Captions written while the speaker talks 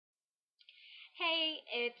Hey,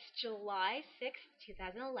 it's July 6th,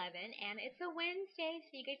 2011, and it's a Wednesday,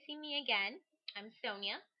 so you guys see me again. I'm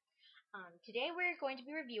Sonya. Today we're going to be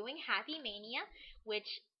reviewing Happy Mania, which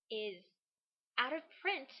is out of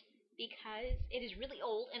print because it is really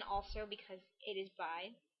old and also because it is by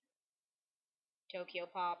Tokyo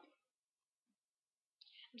Pop.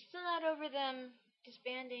 I'm still not over them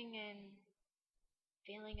disbanding and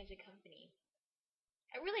failing as a company.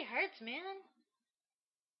 It really hurts, man.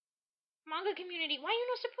 Manga community, why you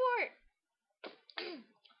no support?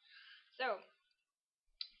 So,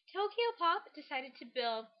 Tokyo Pop decided to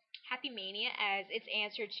bill Happy Mania as its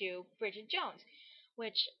answer to Bridget Jones,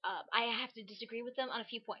 which I have to disagree with them on a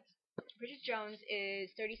few points. Bridget Jones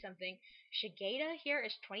is 30 something. Shigeta here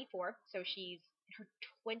is 24, so she's in her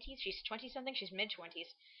 20s. She's 20 something, she's mid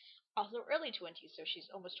 20s. Also early 20s, so she's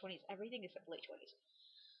almost 20s. Everything except late 20s.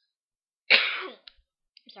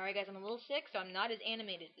 Sorry guys, I'm a little sick, so I'm not as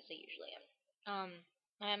animated as I usually am.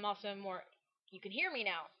 I'm also more. You can hear me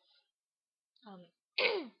now. Um,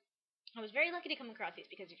 I was very lucky to come across these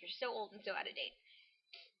because they're so old and so out of date.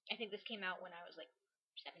 I think this came out when I was like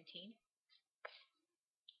 17.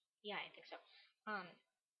 Yeah, I think so. Um,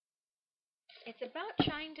 it's about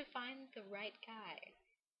trying to find the right guy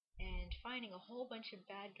and finding a whole bunch of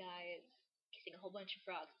bad guys, kissing a whole bunch of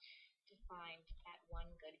frogs to find that one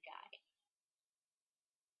good guy.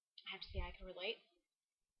 I have to say I can relate.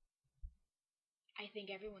 I think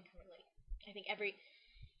everyone can relate. I think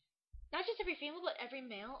not just every female, but every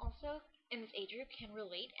male also in this age group can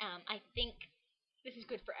relate. I think this is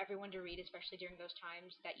good for everyone to read, especially during those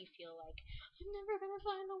times that you feel like I'm never gonna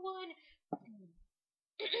find the one.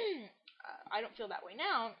 I don't feel that way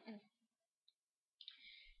now,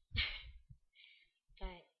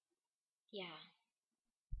 but yeah,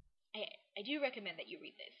 I I do recommend that you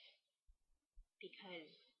read this because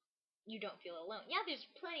you don't feel alone. Yeah, there's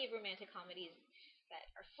plenty of romantic comedies that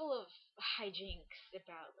are full of hijinks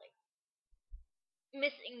about like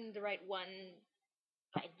missing the right one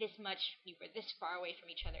by this much. You were this far away from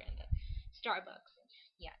each other in the Starbucks.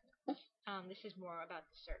 Yeah, this is more about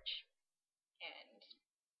the search and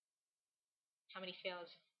how many fails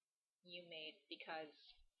you made because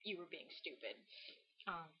you were being stupid.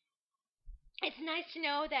 Um, it's nice to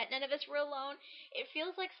know that none of us were alone. It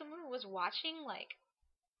feels like someone was watching, like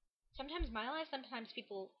sometimes my life, sometimes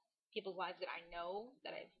people's lives that I know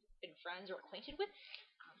that I've been friends or acquainted with.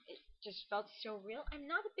 It just felt so real. I'm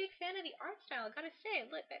not a big fan of the art style. I gotta say,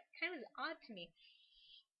 look, that kind of is odd to me.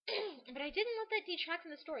 But I didn't let that detract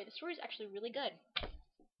from the story. The story is actually really good.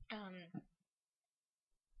 Um,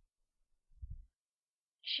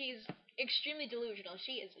 she's extremely delusional.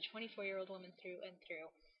 She is a 24-year-old woman through and through.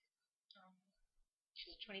 Um,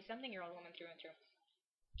 she's a 20-something-year-old woman through and through.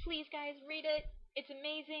 Please, guys, read it. It's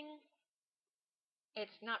amazing.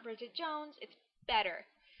 It's not Bridget Jones. It's better.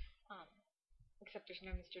 Um, except there's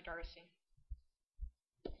no Mr. Darcy.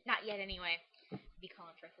 Not yet, anyway.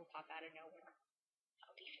 Colin Firth will pop out of nowhere. That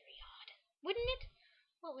would be very odd. Wouldn't it?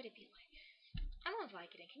 What would it be like? I'm on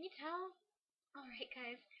Vicodin. Can you tell? Alright,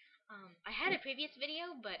 guys. I had a previous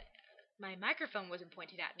video, but my microphone wasn't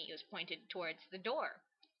pointed at me. It was pointed towards the door.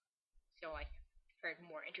 So I heard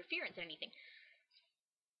more interference than anything.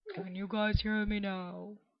 Can you guys hear me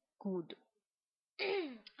now? Good.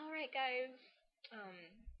 Alright, guys.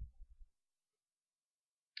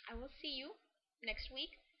 I will see you next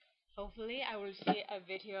week. Hopefully, I will see a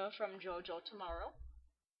video from Jojo tomorrow.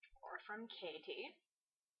 Or from Katie.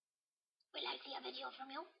 Will I see a video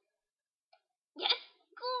from you? Yes?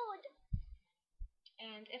 Good!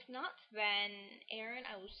 And if not, then Aaron,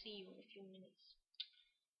 I will see you in a few minutes.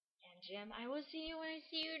 And Jim, I will see you when I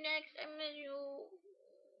see you next. I miss you.